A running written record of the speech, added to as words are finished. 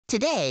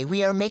Today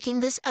we are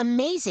making this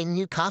amazing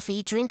new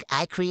coffee drink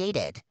I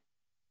created.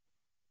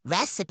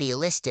 Recipe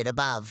listed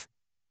above.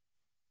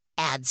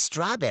 Add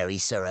strawberry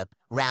syrup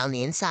round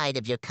the inside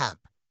of your cup.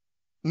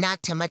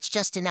 Not too much,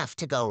 just enough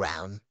to go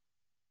round.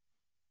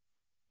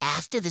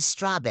 After the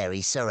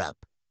strawberry syrup,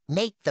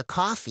 make the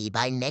coffee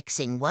by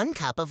mixing 1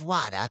 cup of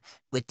water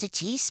with 2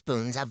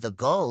 teaspoons of the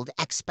Gold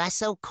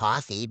Espresso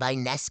Coffee by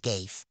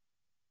Nescafe.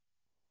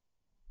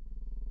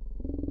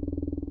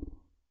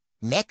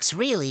 Mix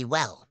really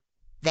well.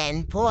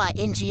 Then pour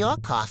into your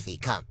coffee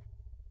cup.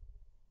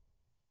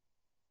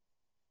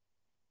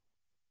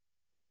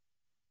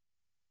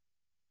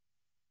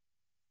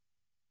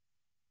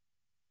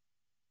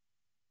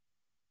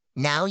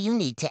 Now you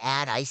need to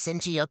add ice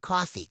into your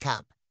coffee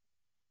cup.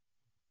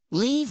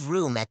 Leave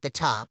room at the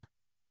top.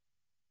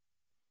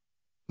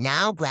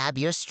 Now grab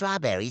your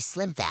strawberry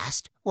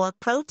slimfast or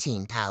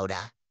protein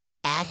powder.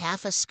 Add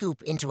half a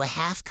scoop into a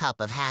half cup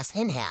of half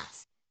and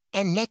half,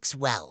 and mix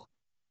well.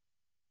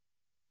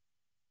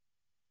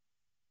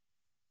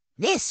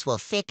 This will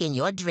thicken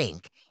your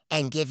drink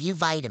and give you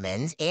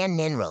vitamins and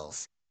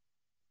minerals.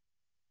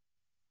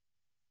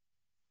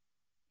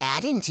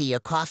 Add into your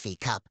coffee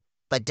cup,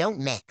 but don't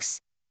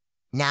mix.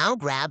 Now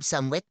grab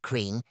some whipped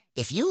cream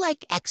if you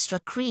like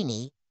extra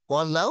creamy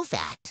or low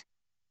fat.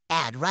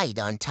 Add right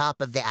on top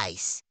of the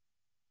ice.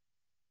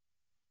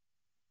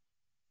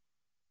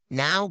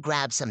 Now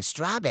grab some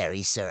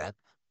strawberry syrup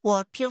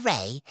or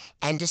puree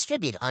and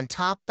distribute on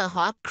top the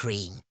hot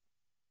cream.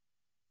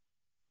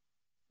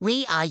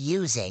 We are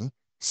using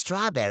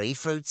strawberry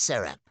fruit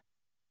syrup.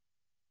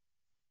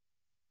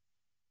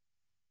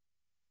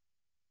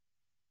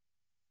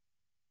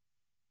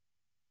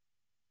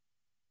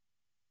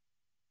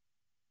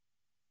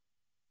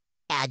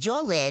 Add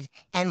your lid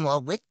and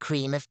more whipped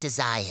cream if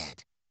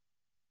desired.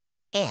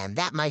 And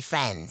that, my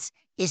friends,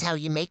 is how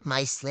you make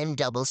my slim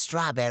double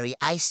strawberry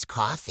iced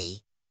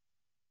coffee.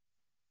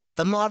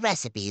 For more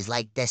recipes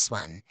like this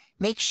one,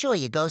 make sure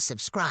you go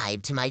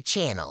subscribe to my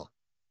channel.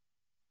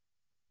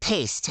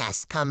 Taste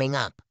test coming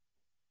up.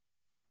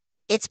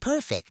 It's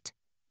perfect.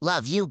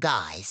 Love you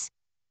guys.